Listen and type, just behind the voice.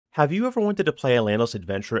Have you ever wanted to play a landless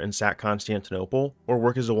adventure in Sac Constantinople, or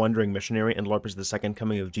work as a wandering missionary and LARP as the second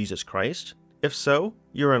coming of Jesus Christ? If so,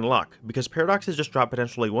 you're in luck, because Paradox has just dropped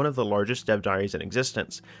potentially one of the largest dev diaries in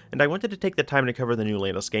existence, and I wanted to take the time to cover the new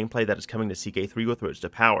landless gameplay that is coming to CK3 with Roads to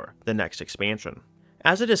Power, the next expansion.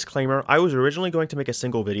 As a disclaimer, I was originally going to make a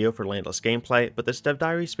single video for landless gameplay, but this dev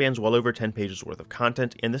diary spans well over 10 pages worth of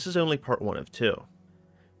content, and this is only part 1 of 2.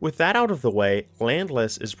 With that out of the way,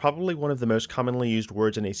 landless is probably one of the most commonly used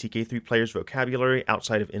words in a CK3 player's vocabulary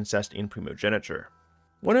outside of incest and primogeniture.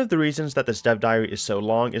 One of the reasons that this dev diary is so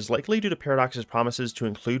long is likely due to Paradox's promises to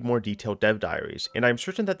include more detailed dev diaries, and I'm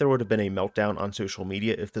certain that there would have been a meltdown on social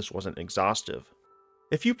media if this wasn't exhaustive.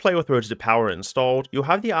 If you play with Roads to Power installed, you'll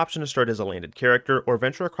have the option to start as a landed character or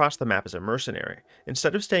venture across the map as a mercenary.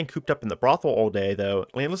 Instead of staying cooped up in the brothel all day though,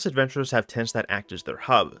 landless adventurers have tents that act as their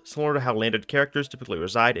hub, similar to how landed characters typically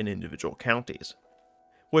reside in individual counties.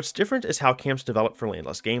 What's different is how camps develop for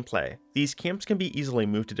landless gameplay. These camps can be easily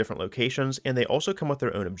moved to different locations, and they also come with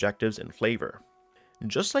their own objectives and flavor.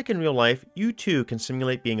 Just like in real life, you too can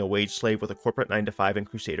simulate being a wage slave with a corporate 9-to-5 in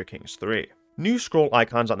Crusader Kings 3. New scroll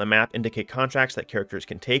icons on the map indicate contracts that characters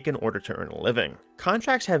can take in order to earn a living.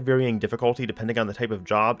 Contracts have varying difficulty depending on the type of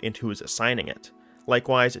job and who is assigning it.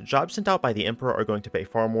 Likewise, jobs sent out by the Emperor are going to pay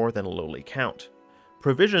far more than a lowly count.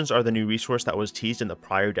 Provisions are the new resource that was teased in the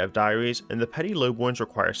prior dev diaries, and the petty lowborns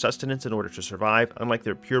require sustenance in order to survive, unlike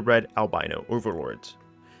their purebred albino overlords.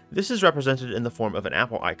 This is represented in the form of an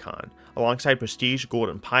apple icon. Alongside prestige, gold,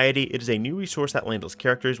 and piety, it is a new resource that landless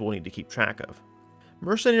characters will need to keep track of.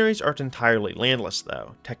 Mercenaries aren't entirely landless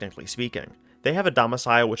though, technically speaking. They have a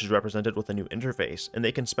domicile which is represented with a new interface, and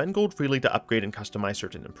they can spend gold freely to upgrade and customize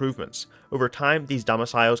certain improvements. Over time, these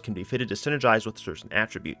domiciles can be fitted to synergize with certain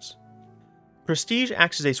attributes. Prestige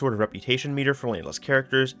acts as a sort of reputation meter for landless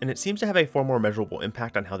characters, and it seems to have a far more measurable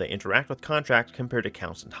impact on how they interact with contracts compared to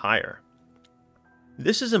counts and hire.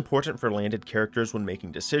 This is important for landed characters when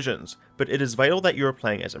making decisions, but it is vital that you are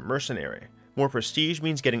playing as a mercenary. More prestige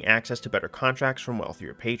means getting access to better contracts from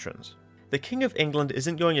wealthier patrons. The King of England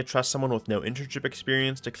isn't going to trust someone with no internship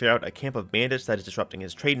experience to clear out a camp of bandits that is disrupting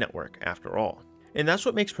his trade network, after all. And that's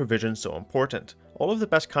what makes provisions so important. All of the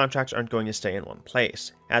best contracts aren't going to stay in one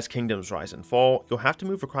place. As kingdoms rise and fall, you'll have to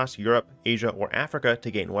move across Europe, Asia, or Africa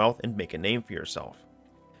to gain wealth and make a name for yourself.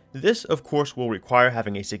 This, of course, will require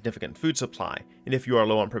having a significant food supply, and if you are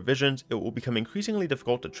low on provisions, it will become increasingly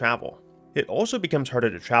difficult to travel. It also becomes harder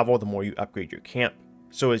to travel the more you upgrade your camp.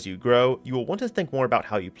 So as you grow, you will want to think more about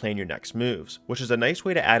how you plan your next moves, which is a nice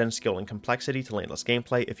way to add in skill and complexity to landless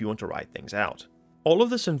gameplay if you want to ride things out. All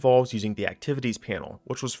of this involves using the Activities panel,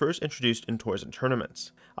 which was first introduced in Tours and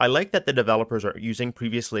Tournaments. I like that the developers are using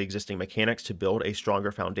previously existing mechanics to build a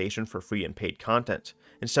stronger foundation for free and paid content,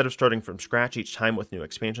 instead of starting from scratch each time with new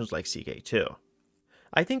expansions like CK2.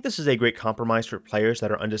 I think this is a great compromise for players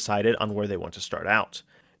that are undecided on where they want to start out.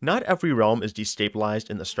 Not every realm is destabilized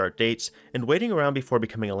in the start dates, and waiting around before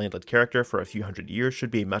becoming a landed character for a few hundred years should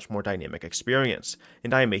be a much more dynamic experience,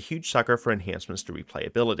 and I am a huge sucker for enhancements to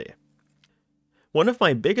replayability. One of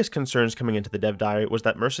my biggest concerns coming into the dev diary was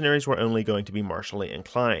that mercenaries were only going to be martially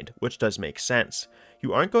inclined, which does make sense.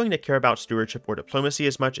 You aren't going to care about stewardship or diplomacy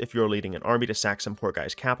as much if you're leading an army to sack some poor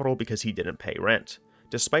guy's capital because he didn't pay rent.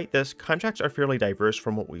 Despite this, contracts are fairly diverse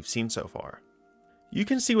from what we've seen so far. You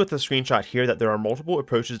can see with the screenshot here that there are multiple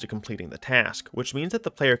approaches to completing the task, which means that the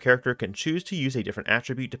player character can choose to use a different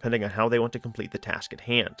attribute depending on how they want to complete the task at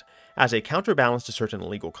hand. As a counterbalance to certain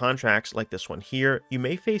illegal contracts, like this one here, you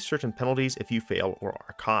may face certain penalties if you fail or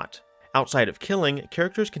are caught. Outside of killing,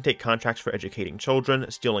 characters can take contracts for educating children,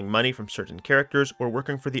 stealing money from certain characters, or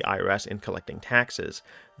working for the IRS and collecting taxes,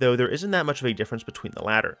 though there isn't that much of a difference between the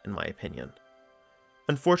latter, in my opinion.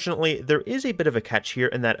 Unfortunately, there is a bit of a catch here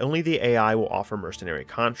in that only the AI will offer mercenary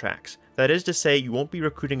contracts. That is to say, you won't be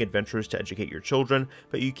recruiting adventurers to educate your children,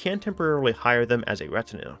 but you can temporarily hire them as a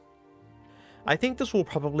retinue. I think this will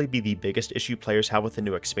probably be the biggest issue players have with the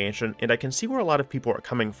new expansion, and I can see where a lot of people are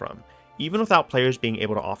coming from. Even without players being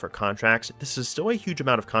able to offer contracts, this is still a huge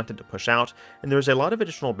amount of content to push out, and there's a lot of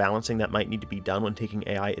additional balancing that might need to be done when taking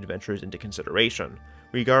AI adventurers into consideration.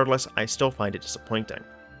 Regardless, I still find it disappointing.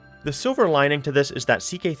 The silver lining to this is that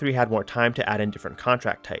CK3 had more time to add in different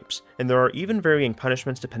contract types, and there are even varying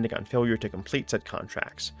punishments depending on failure to complete said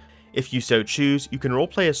contracts. If you so choose, you can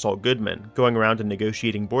roleplay as Saul Goodman, going around and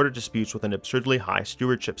negotiating border disputes with an absurdly high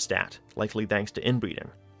stewardship stat, likely thanks to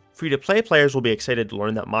inbreeding. Free-to-play players will be excited to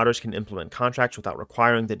learn that modders can implement contracts without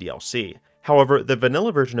requiring the DLC. However, the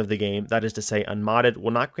vanilla version of the game, that is to say unmodded,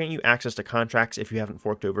 will not grant you access to contracts if you haven't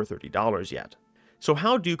forked over $30 yet. So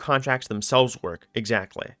how do contracts themselves work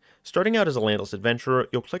exactly? Starting out as a landless adventurer,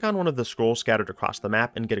 you'll click on one of the scrolls scattered across the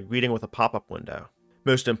map and get a greeting with a pop-up window.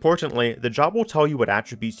 Most importantly, the job will tell you what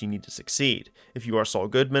attributes you need to succeed. If you are Saul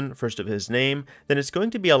Goodman, first of his name, then it's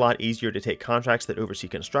going to be a lot easier to take contracts that oversee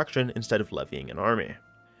construction instead of levying an army.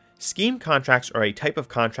 Scheme contracts are a type of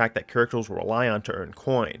contract that characters will rely on to earn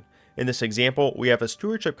coin. In this example, we have a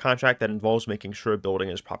stewardship contract that involves making sure a building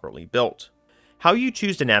is properly built. How you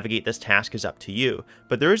choose to navigate this task is up to you,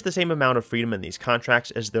 but there is the same amount of freedom in these contracts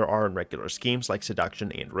as there are in regular schemes like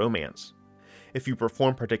seduction and romance. If you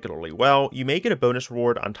perform particularly well, you may get a bonus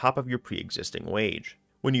reward on top of your pre-existing wage.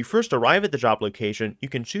 When you first arrive at the job location, you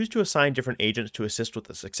can choose to assign different agents to assist with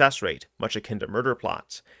the success rate, much akin to murder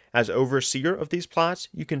plots. As overseer of these plots,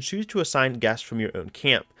 you can choose to assign guests from your own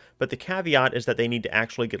camp, but the caveat is that they need to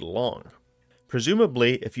actually get along.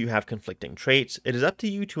 Presumably, if you have conflicting traits, it is up to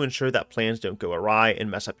you to ensure that plans don't go awry and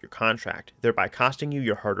mess up your contract, thereby costing you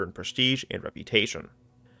your hard-earned prestige and reputation.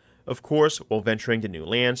 Of course, while venturing to new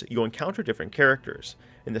lands, you'll encounter different characters.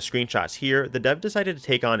 In the screenshots here, the dev decided to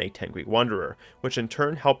take on a Tengri Wanderer, which in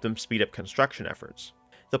turn helped them speed up construction efforts.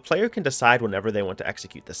 The player can decide whenever they want to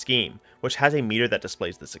execute the scheme, which has a meter that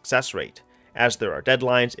displays the success rate. As there are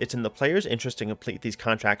deadlines, it's in the player's interest to complete these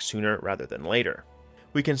contracts sooner rather than later.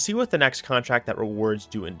 We can see with the next contract that rewards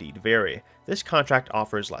do indeed vary. This contract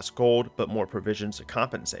offers less gold, but more provisions to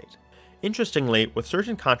compensate. Interestingly, with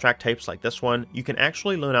certain contract types like this one, you can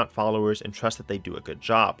actually loan out followers and trust that they do a good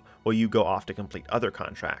job, while you go off to complete other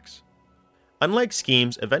contracts. Unlike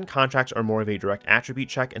schemes, event contracts are more of a direct attribute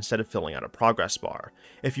check instead of filling out a progress bar.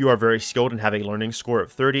 If you are very skilled and have a learning score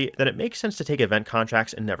of 30, then it makes sense to take event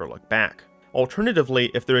contracts and never look back.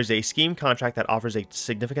 Alternatively, if there is a scheme contract that offers a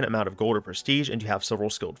significant amount of gold or prestige and you have several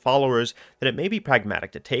skilled followers, then it may be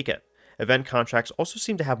pragmatic to take it. Event contracts also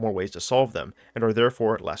seem to have more ways to solve them, and are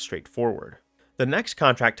therefore less straightforward. The next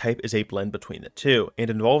contract type is a blend between the two, and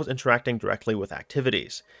involves interacting directly with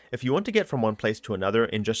activities. If you want to get from one place to another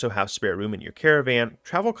and just so have spare room in your caravan,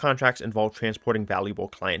 travel contracts involve transporting valuable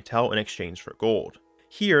clientele in exchange for gold.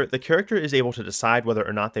 Here, the character is able to decide whether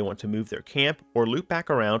or not they want to move their camp or loop back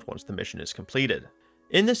around once the mission is completed.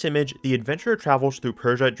 In this image, the adventurer travels through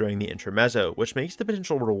Persia during the intermezzo, which makes the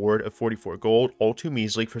potential reward of 44 gold all too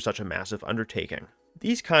measly for such a massive undertaking.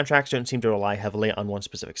 These contracts don't seem to rely heavily on one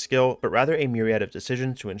specific skill, but rather a myriad of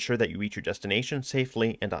decisions to ensure that you reach your destination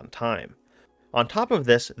safely and on time. On top of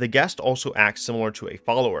this, the guest also acts similar to a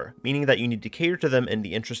follower, meaning that you need to cater to them in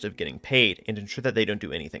the interest of getting paid, and ensure that they don't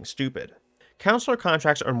do anything stupid. Counselor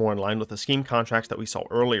contracts are more in line with the scheme contracts that we saw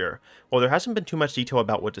earlier. While there hasn't been too much detail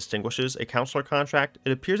about what distinguishes a counselor contract,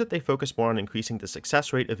 it appears that they focus more on increasing the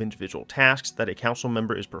success rate of individual tasks that a council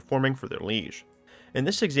member is performing for their liege. In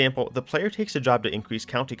this example, the player takes a job to increase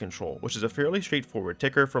county control, which is a fairly straightforward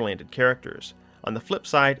ticker for landed characters. On the flip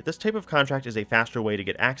side, this type of contract is a faster way to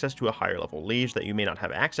get access to a higher level liege that you may not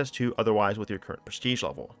have access to otherwise with your current prestige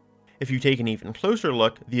level. If you take an even closer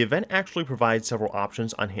look, the event actually provides several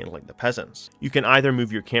options on handling the peasants. You can either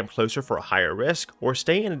move your camp closer for a higher risk, or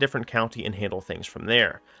stay in a different county and handle things from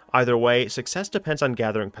there. Either way, success depends on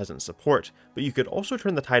gathering peasant support, but you could also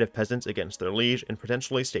turn the tide of peasants against their liege and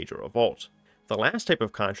potentially stage a revolt. The last type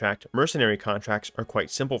of contract, mercenary contracts, are quite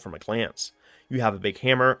simple from a glance. You have a big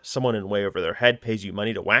hammer, someone in way over their head pays you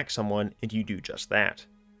money to whack someone, and you do just that.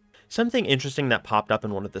 Something interesting that popped up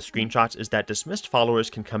in one of the screenshots is that dismissed followers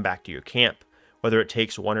can come back to your camp. Whether it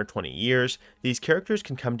takes 1 or 20 years, these characters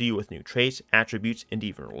can come to you with new traits, attributes, and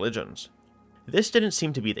even religions. This didn't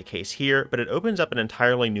seem to be the case here, but it opens up an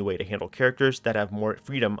entirely new way to handle characters that have more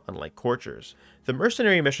freedom, unlike courtiers. The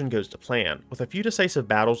mercenary mission goes to plan, with a few decisive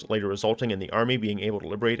battles later resulting in the army being able to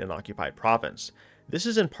liberate an occupied province. This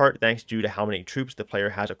is in part thanks due to how many troops the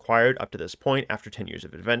player has acquired up to this point after 10 years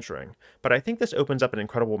of adventuring, but I think this opens up an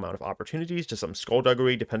incredible amount of opportunities to some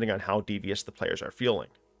skullduggery depending on how devious the players are feeling.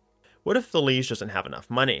 What if the liege doesn't have enough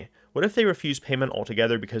money? What if they refuse payment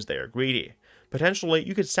altogether because they are greedy? Potentially,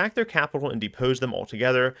 you could sack their capital and depose them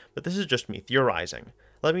altogether, but this is just me theorizing.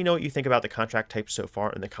 Let me know what you think about the contract types so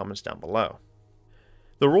far in the comments down below.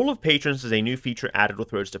 The role of patrons is a new feature added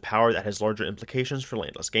with Roads to Power that has larger implications for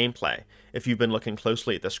landless gameplay. If you've been looking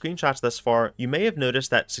closely at the screenshots thus far, you may have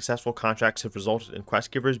noticed that successful contracts have resulted in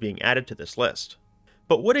quest givers being added to this list.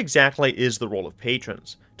 But what exactly is the role of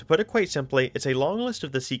patrons? To put it quite simply, it's a long list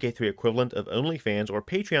of the CK3 equivalent of OnlyFans or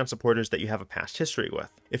Patreon supporters that you have a past history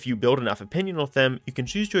with. If you build enough opinion with them, you can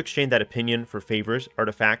choose to exchange that opinion for favors,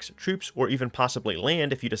 artifacts, troops, or even possibly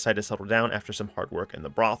land if you decide to settle down after some hard work in the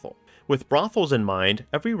brothel. With brothels in mind,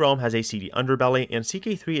 every realm has a seedy underbelly, and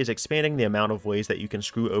CK3 is expanding the amount of ways that you can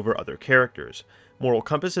screw over other characters. Moral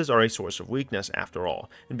compasses are a source of weakness, after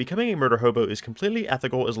all, and becoming a murder hobo is completely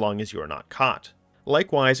ethical as long as you are not caught.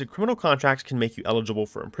 Likewise, criminal contracts can make you eligible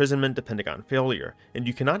for imprisonment depending on failure, and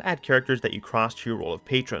you cannot add characters that you cross to your role of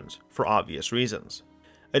patrons, for obvious reasons.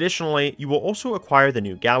 Additionally, you will also acquire the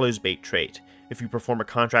new gallows bait trait. If you perform a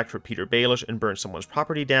contract for Peter Baelish and burn someone's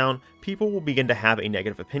property down, people will begin to have a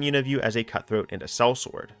negative opinion of you as a cutthroat and a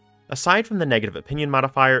sellsword. Aside from the negative opinion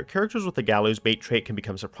modifier, characters with the gallows bait trait can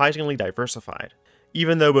become surprisingly diversified.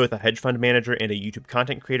 Even though both a hedge fund manager and a YouTube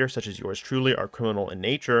content creator such as yours truly are criminal in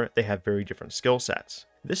nature, they have very different skill sets.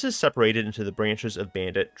 This is separated into the branches of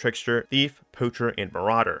bandit, trickster, thief, poacher, and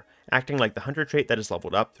marauder, acting like the hunter trait that is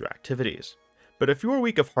leveled up through activities. But if you are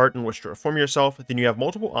weak of heart and wish to reform yourself, then you have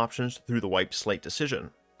multiple options through the wipe slate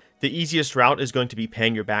decision. The easiest route is going to be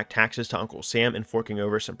paying your back taxes to Uncle Sam and forking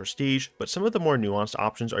over some prestige, but some of the more nuanced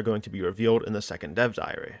options are going to be revealed in the second dev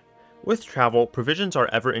diary. With travel, provisions are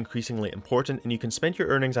ever increasingly important, and you can spend your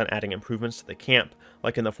earnings on adding improvements to the camp,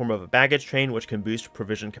 like in the form of a baggage train which can boost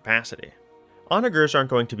provision capacity. Onagers aren't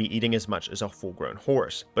going to be eating as much as a full-grown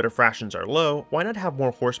horse, but if rations are low, why not have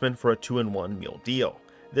more horsemen for a 2-in-1 meal deal?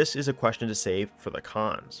 This is a question to save for the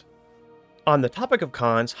cons. On the topic of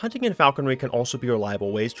cons, hunting and falconry can also be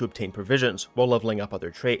reliable ways to obtain provisions while leveling up other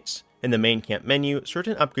traits. In the main camp menu,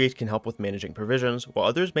 certain upgrades can help with managing provisions, while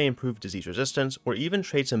others may improve disease resistance or even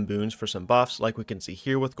trade some boons for some buffs like we can see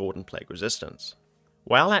here with Golden Plague resistance.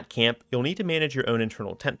 While at camp, you'll need to manage your own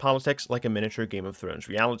internal tent politics like a miniature Game of Thrones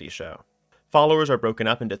reality show. Followers are broken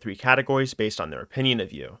up into 3 categories based on their opinion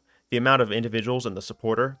of you. The amount of individuals in the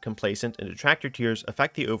supporter, complacent, and detractor tiers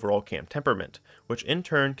affect the overall camp temperament, which in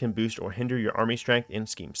turn can boost or hinder your army strength and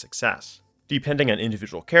scheme success. Depending on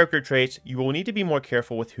individual character traits, you will need to be more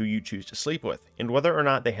careful with who you choose to sleep with, and whether or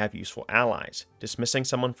not they have useful allies. Dismissing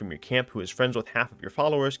someone from your camp who is friends with half of your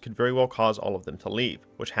followers could very well cause all of them to leave,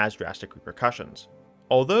 which has drastic repercussions.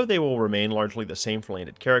 Although they will remain largely the same for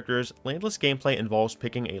landed characters, landless gameplay involves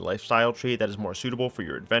picking a lifestyle tree that is more suitable for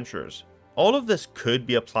your adventures. All of this could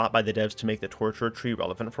be a plot by the devs to make the torturer tree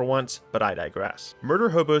relevant for once, but I digress. Murder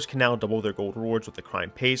hobos can now double their gold rewards with the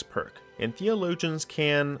crime pays perk, and theologians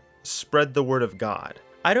can spread the word of God.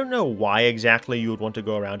 I don't know why exactly you would want to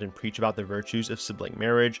go around and preach about the virtues of sibling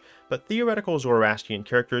marriage, but theoretical Zoroastrian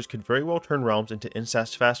characters could very well turn realms into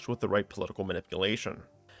incest fest with the right political manipulation.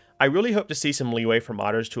 I really hope to see some leeway for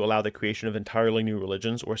modders to allow the creation of entirely new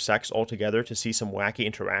religions or sects altogether to see some wacky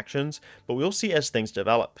interactions, but we'll see as things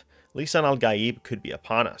develop. Lisan al-Gaib could be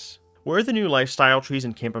upon us. Where the new lifestyle trees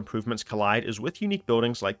and camp improvements collide is with unique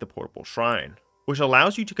buildings like the Portable Shrine, which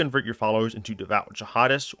allows you to convert your followers into devout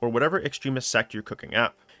jihadists or whatever extremist sect you're cooking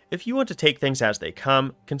up. If you want to take things as they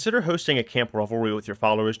come, consider hosting a camp revelry with your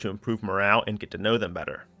followers to improve morale and get to know them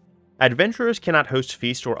better. Adventurers cannot host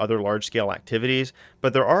feasts or other large-scale activities,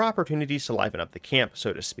 but there are opportunities to liven up the camp,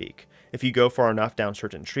 so to speak. If you go far enough down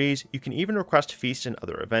certain trees, you can even request feasts and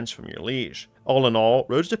other events from your liege. All in all,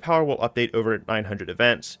 Roads to Power will update over 900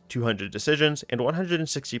 events, 200 decisions, and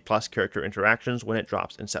 160 plus character interactions when it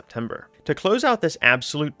drops in September. To close out this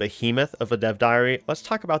absolute behemoth of a dev diary, let's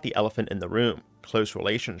talk about the elephant in the room: close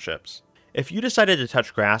relationships. If you decided to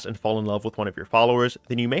touch grass and fall in love with one of your followers,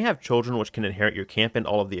 then you may have children which can inherit your camp and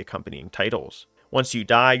all of the accompanying titles. Once you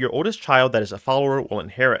die, your oldest child that is a follower will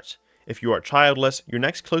inherit. If you are childless, your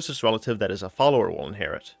next closest relative that is a follower will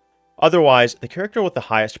inherit. Otherwise, the character with the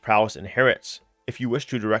highest prowess inherits. If you wish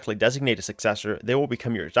to directly designate a successor, they will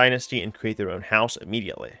become your dynasty and create their own house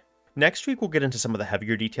immediately. Next week we'll get into some of the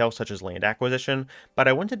heavier details such as land acquisition, but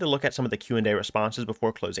I wanted to look at some of the Q&A responses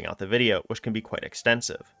before closing out the video, which can be quite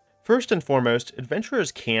extensive. First and foremost,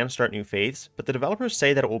 adventurers can start new faiths, but the developers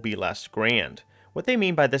say that it will be less grand. What they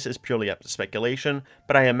mean by this is purely up to speculation,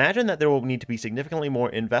 but I imagine that there will need to be significantly more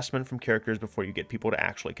investment from characters before you get people to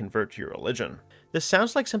actually convert to your religion. This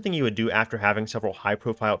sounds like something you would do after having several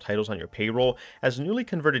high-profile titles on your payroll, as newly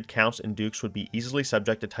converted counts and dukes would be easily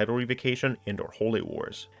subject to title revocation and/or holy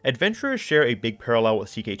wars. Adventurers share a big parallel with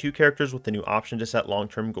CK2 characters with the new option to set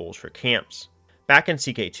long-term goals for camps. Back in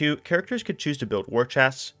CK2, characters could choose to build war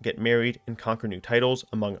chests, get married, and conquer new titles,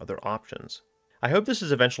 among other options. I hope this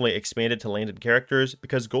is eventually expanded to landed characters,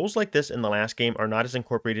 because goals like this in the last game are not as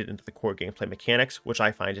incorporated into the core gameplay mechanics, which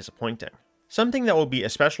I find disappointing. Something that will be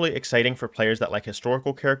especially exciting for players that like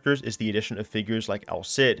historical characters is the addition of figures like El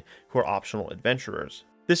Cid, who are optional adventurers.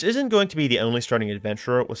 This isn't going to be the only starting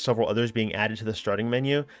adventurer, with several others being added to the starting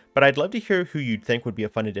menu, but I'd love to hear who you'd think would be a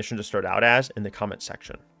fun addition to start out as in the comments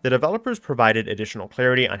section. The developers provided additional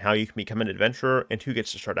clarity on how you can become an adventurer and who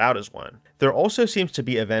gets to start out as one. There also seems to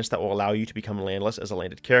be events that will allow you to become landless as a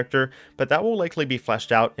landed character, but that will likely be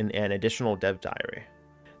fleshed out in an additional dev diary.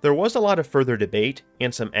 There was a lot of further debate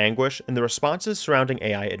and some anguish in the responses surrounding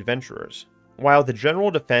AI adventurers. While the general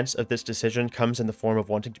defense of this decision comes in the form of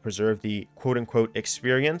wanting to preserve the quote-unquote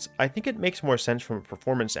experience, I think it makes more sense from a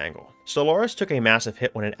performance angle. Stellaris took a massive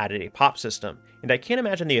hit when it added a pop system, and I can't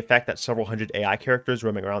imagine the effect that several hundred AI characters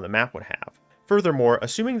roaming around the map would have. Furthermore,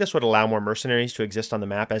 assuming this would allow more mercenaries to exist on the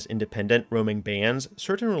map as independent, roaming bands,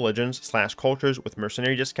 certain religions/cultures with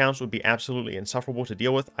mercenary discounts would be absolutely insufferable to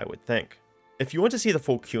deal with, I would think. If you want to see the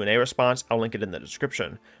full Q&A response, I'll link it in the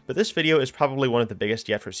description, but this video is probably one of the biggest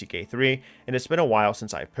yet for CK3, and it's been a while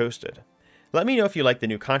since I've posted. Let me know if you like the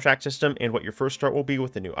new contract system and what your first start will be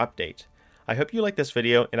with the new update. I hope you like this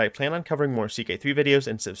video, and I plan on covering more CK3 videos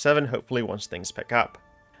in Civ 7 hopefully once things pick up.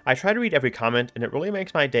 I try to read every comment, and it really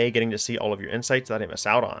makes my day getting to see all of your insights that I miss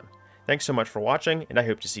out on. Thanks so much for watching, and I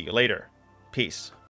hope to see you later. Peace.